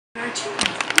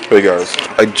Hey guys,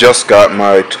 I just got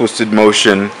my Twisted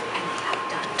Motion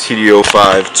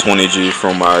TD05 20G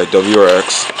from my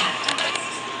WRX,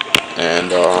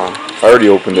 and I already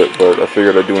opened it, but I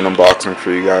figured I'd do an unboxing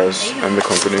for you guys and the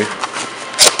company.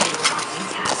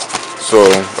 So,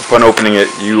 upon opening it,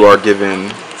 you are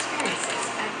given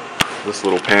this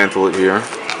little pamphlet here.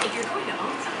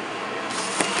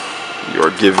 You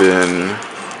are given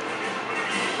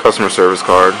customer service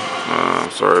card.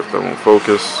 Sorry if that won't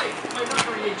focus.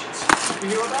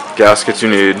 Gaskets you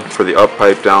need for the up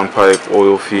pipe, down pipe,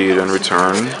 oil feed, and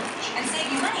return.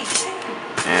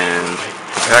 And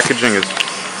the packaging is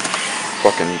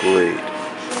fucking great.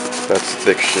 That's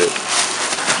thick shit.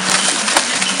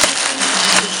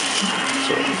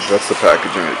 So that's the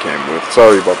packaging it came with.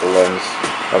 Sorry about the lens.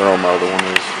 I don't know where my other one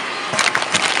is.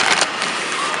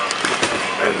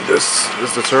 And this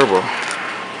is the turbo.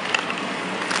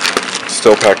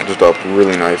 Still packaged up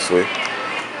really nicely.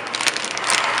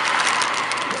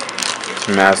 It's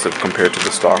massive compared to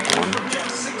the stock one.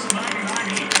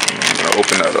 I'm gonna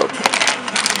open that up.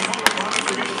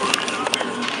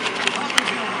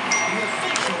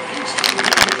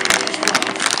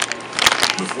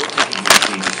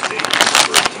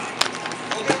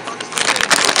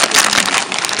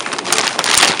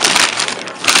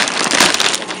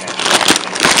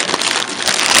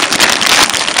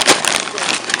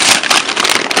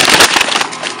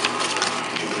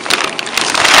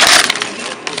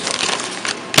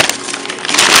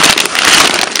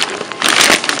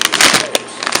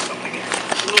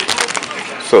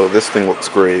 So this thing looks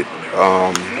great.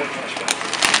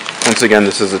 Once again,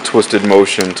 this is a Twisted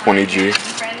Motion 20G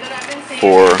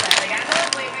for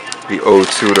the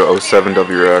 02 to 07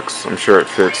 WRX. I'm sure it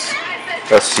fits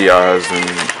STIs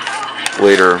and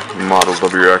later model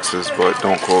WRXs, but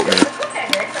don't quote me.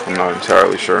 I'm not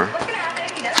entirely sure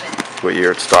what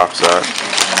year it stops at.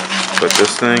 But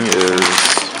this thing is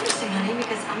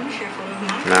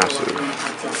massive.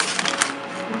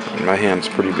 And my hand's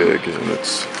pretty big, and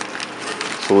it's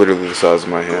literally the size of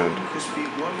my hand.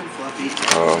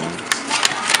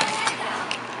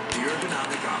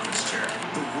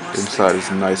 Inside is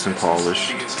nice and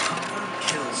polished.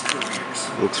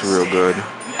 Looks real good.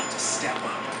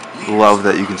 Love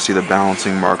that you can see the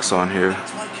balancing marks on here.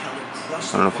 I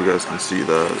don't know if you guys can see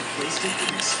that.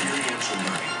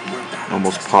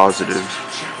 Almost positive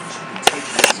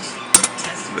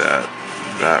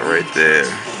that right there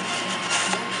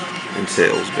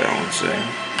entails balancing.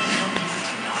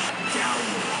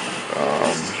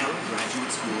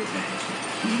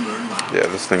 Yeah,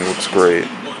 this thing looks great.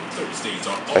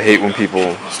 I hate when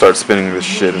people start spinning this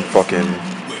shit and fucking,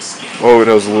 oh, it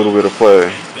has a little bit of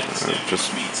play.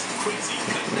 Just,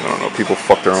 I don't know, people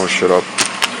fuck their own shit up.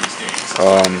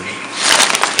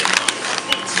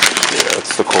 Yeah,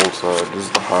 it's the cold side. This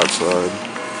is the hot side.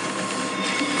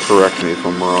 Correct me if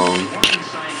I'm wrong.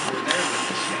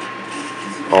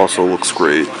 Also looks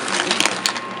great.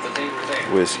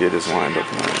 Wastegate is lined up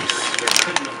nice.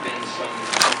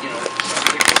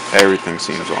 Everything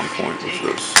seems on point with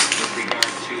this.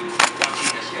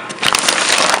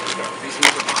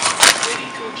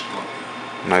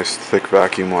 Nice thick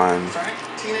vacuum line.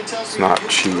 It's not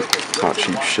cheap. It's not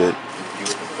cheap shit.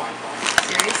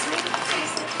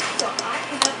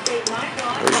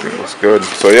 Everything looks good.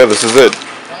 So yeah, this is it.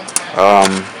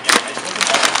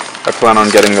 I plan on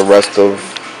getting the rest of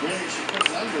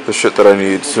the shit that I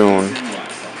need soon.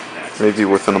 Maybe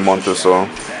within a month or so.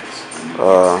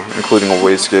 Including a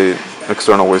wastegate,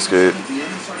 external wastegate,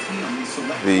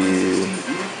 the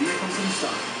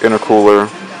intercooler,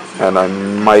 and I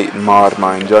might mod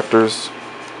my injectors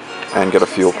and get a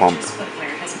fuel pump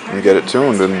and get it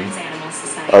tuned, and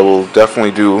I will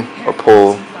definitely do a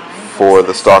pull for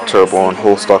the stock turbo and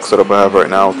whole stock setup I have right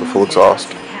now with the full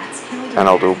exhaust, and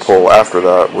I'll do a pull after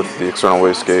that with the external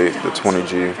wastegate, the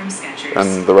 20G,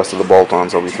 and the rest of the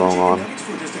bolt-ons I'll be throwing on.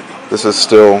 This is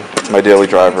still my daily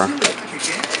driver,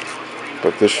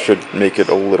 but this should make it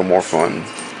a little more fun.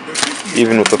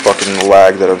 Even with the fucking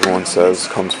lag that everyone says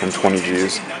comes from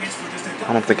 20Gs.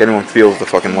 I don't think anyone feels the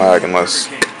fucking lag unless,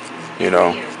 you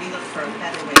know,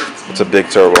 it's a big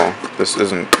turbo. This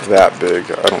isn't that big,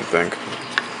 I don't think.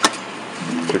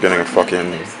 You're getting a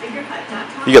fucking,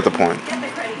 you get the point.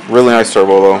 Really nice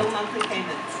turbo though.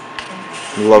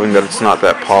 I'm loving that it's not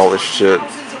that polished shit.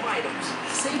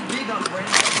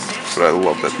 But I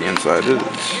love that the inside is,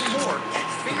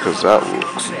 because that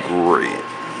looks great.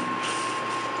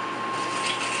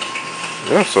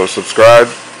 Yeah, so subscribe.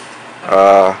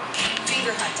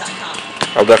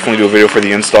 I'll definitely do a video for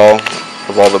the install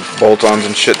of all the bolt-ons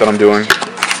and shit that I'm doing.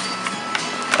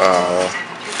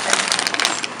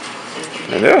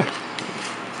 And yeah,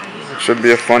 should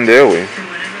be a fun daily.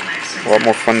 A lot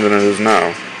more fun than it is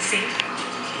now.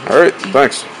 Alright,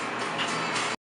 thanks.